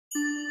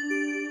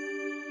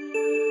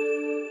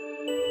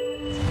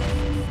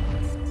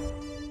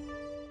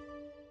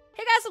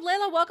I'm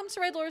Layla. Welcome to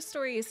Raidlore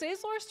Stories.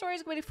 Today's lore story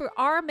is going to be for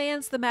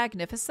Armanz the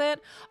Magnificent.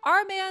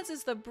 Armanz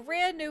is the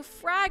brand new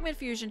Fragment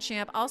Fusion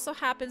champ, also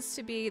happens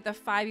to be the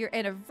 5-year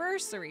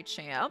anniversary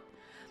champ.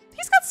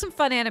 He's got some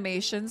fun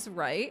animations,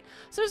 right?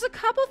 So there's a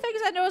couple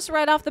things I noticed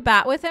right off the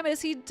bat with him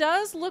is he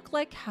does look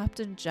like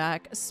Captain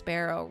Jack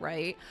Sparrow,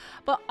 right?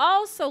 But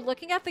also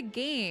looking at the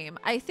game,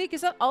 I think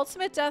is that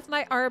Ultimate Death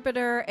Knight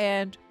Arbiter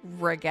and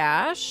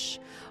Ragash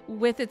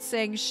with it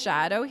saying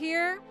Shadow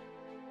here.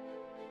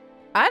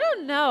 I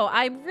don't know.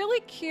 I'm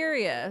really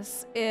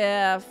curious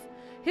if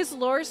his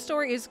lore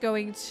story is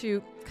going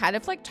to kind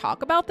of like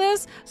talk about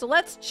this. So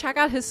let's check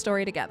out his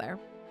story together.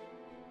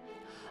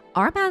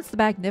 Armanz the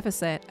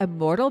Magnificent,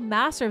 immortal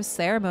master of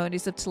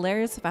ceremonies of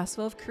Teleria's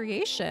Festival of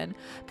Creation,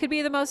 could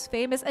be the most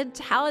famous and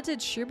talented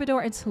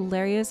troubadour in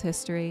Teleria's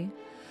history.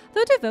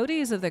 Though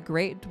devotees of the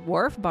great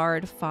dwarf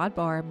bard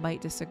Fodbar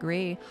might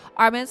disagree,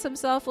 Armanz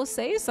himself will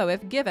say so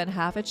if given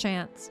half a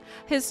chance.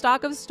 His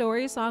stock of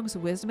story songs,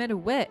 wisdom,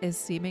 and wit is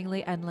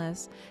seemingly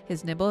endless.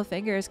 His nimble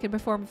fingers can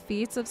perform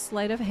feats of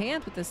sleight of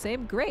hand with the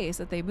same grace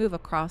that they move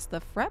across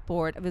the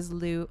fretboard of his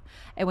lute,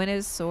 and when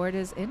his sword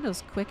is in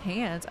those quick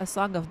hands, a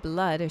song of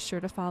blood is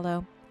sure to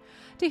follow.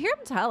 To hear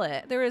him tell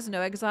it, there is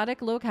no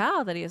exotic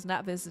locale that he has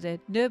not visited,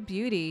 no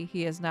beauty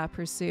he has not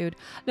pursued,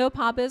 no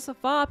pompous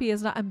fop he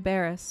has not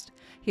embarrassed.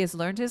 He has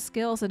learned his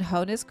skills and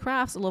honed his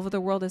crafts all over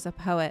the world as a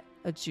poet,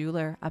 a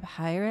jeweler, a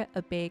pirate,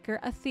 a baker,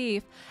 a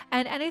thief,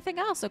 and anything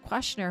else a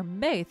questioner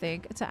may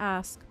think to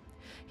ask.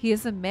 He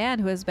is a man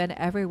who has been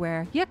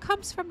everywhere, yet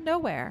comes from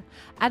nowhere,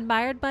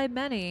 admired by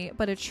many,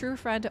 but a true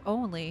friend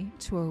only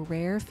to a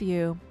rare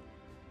few.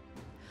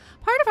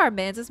 Part of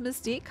Armanz's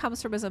mystique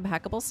comes from his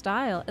impeccable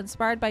style,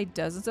 inspired by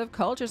dozens of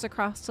cultures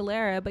across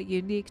Teleria, but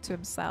unique to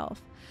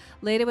himself.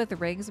 Laden with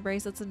rings,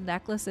 bracelets, and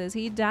necklaces,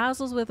 he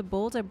dazzles with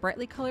bold and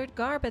brightly colored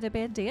garb and a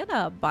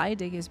bandana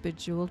binding his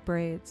bejeweled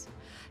braids.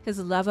 His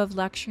love of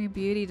luxury and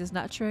beauty does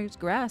not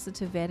transgress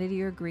into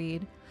vanity or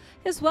greed.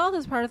 His wealth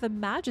is part of the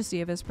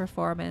majesty of his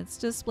performance,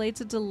 displayed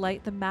to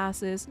delight the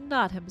masses,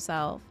 not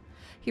himself.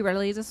 He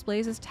readily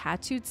displays his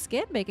tattooed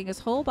skin, making his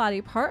whole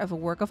body part of a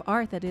work of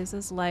art that is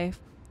his life.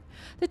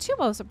 The two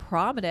most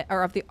prominent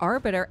are of the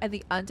Arbiter and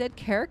the undead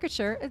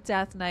caricature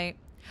Death Knight.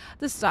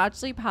 The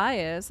staunchly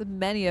pious,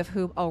 many of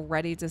whom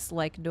already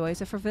dislike noise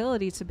and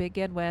frivolity to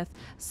begin with,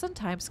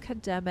 sometimes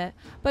condemn it,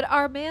 but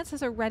Armanz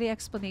has a ready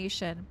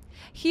explanation.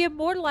 He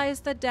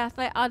immortalized the Death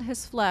Knight on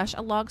his flesh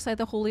alongside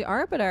the Holy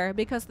Arbiter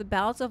because the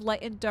balance of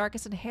light and dark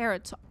is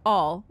inherent to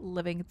all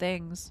living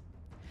things.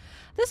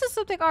 This is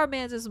something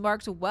Armanz has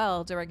marked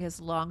well during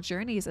his long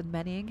journeys and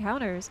many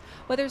encounters,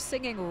 whether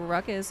singing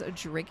ruckus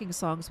drinking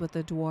songs with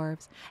the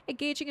dwarves,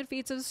 engaging in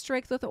feats of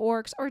strength with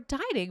orcs, or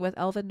dining with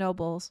elven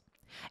nobles.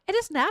 It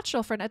is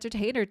natural for an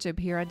entertainer to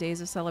appear on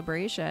days of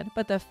celebration,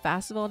 but the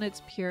festival in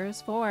its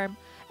purest form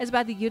is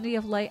about the unity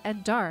of light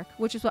and dark,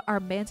 which is what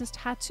Armanz's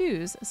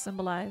tattoos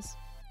symbolize.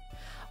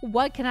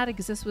 One cannot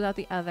exist without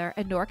the other,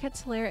 and nor can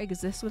Teleria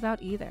exist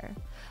without either.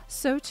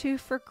 So too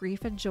for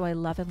grief and joy,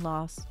 love and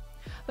loss.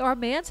 Though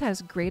Armanz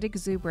has great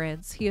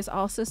exuberance, he has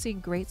also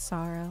seen great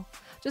sorrow,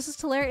 just as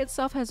Teleria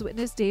itself has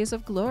witnessed days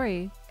of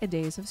glory and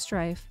days of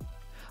strife.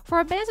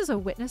 For Armanz is a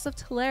witness of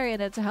Teleria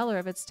and a teller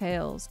of its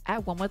tales,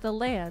 at one with the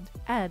land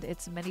and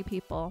its many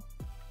people.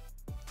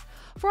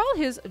 For all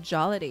his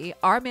jollity,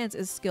 Armanz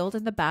is skilled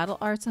in the battle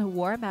arts and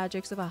war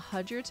magics of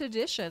 100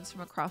 traditions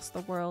from across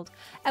the world,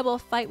 and will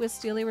fight with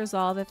steely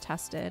resolve if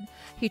tested.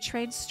 He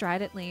trains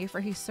stridently,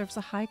 for he serves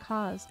a high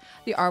cause.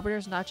 The Arbiter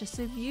is not just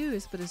his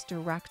muse, but his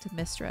direct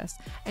mistress,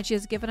 and she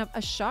has given him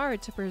a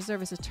shard to preserve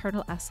his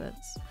eternal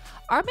essence.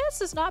 Armanz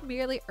does not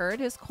merely earn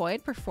his coin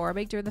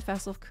performing during the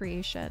Festival of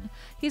Creation.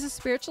 He's a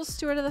spiritual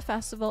steward of the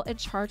festival and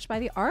charged by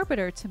the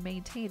Arbiter to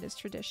maintain its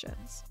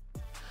traditions.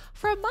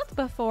 For a month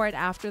before and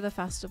after the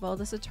festival,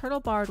 this eternal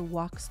bard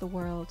walks the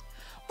world.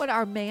 When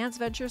Armanz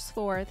ventures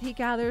forth, he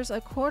gathers a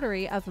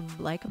coterie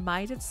of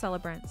like-minded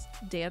celebrants,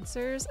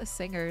 dancers,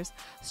 singers,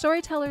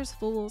 storytellers,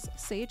 fools,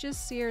 sages,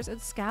 seers,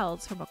 and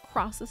scouts from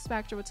across the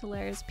spectrum of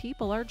Teleria's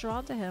people are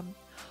drawn to him,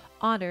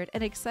 honored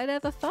and excited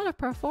at the thought of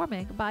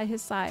performing by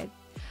his side.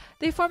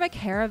 They form a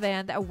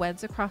caravan that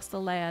wends across the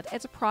land,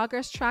 its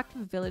progress tracked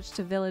from village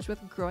to village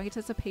with growing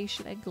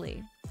anticipation and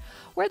glee.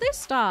 Where they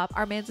stop,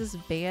 Armanz's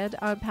band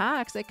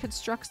unpacks and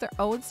constructs their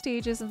own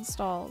stages and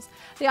stalls.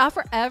 They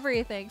offer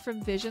everything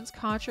from visions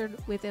conjured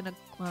within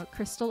a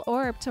crystal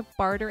orb to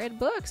barter in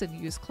books and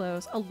used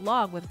clothes,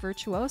 along with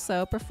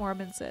virtuoso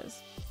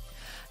performances.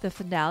 The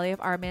finale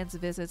of Armanz's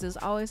visits is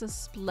always a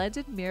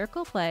splendid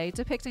miracle play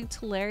depicting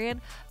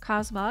Telerian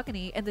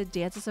cosmogony and the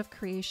dances of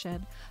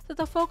creation, that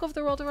the folk of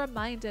the world are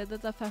reminded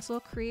that the Festival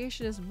of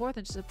Creation is more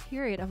than just a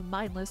period of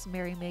mindless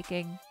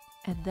merrymaking.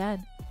 And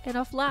then, in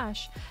a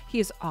flash, he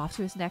is off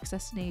to his next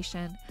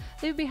destination,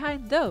 leaving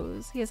behind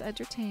those he has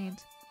entertained.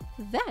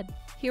 Then,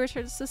 he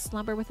returns to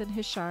slumber within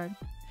his shard.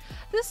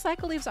 This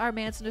cycle leaves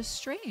Armanz in a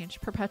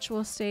strange,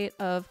 perpetual state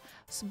of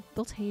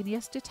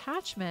simultaneous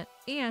detachment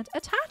and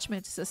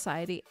attachment to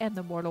society and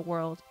the mortal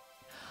world.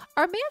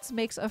 Armanz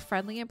makes a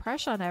friendly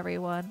impression on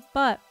everyone,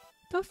 but,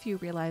 though few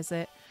realize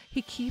it,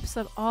 He keeps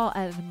them all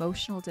at an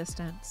emotional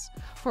distance.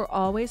 For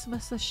always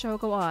must the show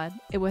go on,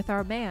 and with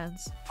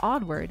Armanz,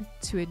 onward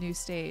to a new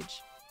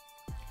stage.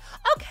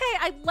 Okay,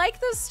 I like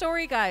this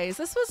story, guys.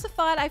 This was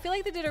fun. I feel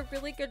like they did a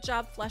really good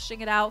job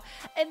fleshing it out.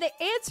 And they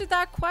answered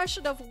that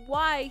question of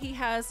why he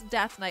has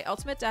Death Knight,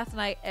 Ultimate Death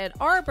Knight, and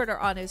Arbiter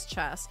on his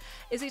chest.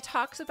 Is he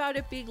talks about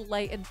it being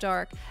light and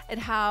dark and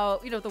how,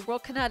 you know, the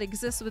world cannot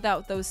exist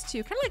without those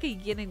two. Kind of like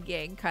a yin and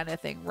yang kind of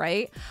thing,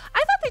 right? I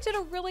thought they did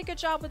a really good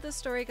job with this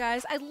story,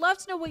 guys. I'd love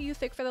to know what you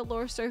think for the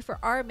lore story for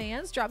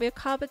Armanz. Drop me a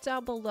comment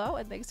down below,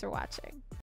 and thanks for watching.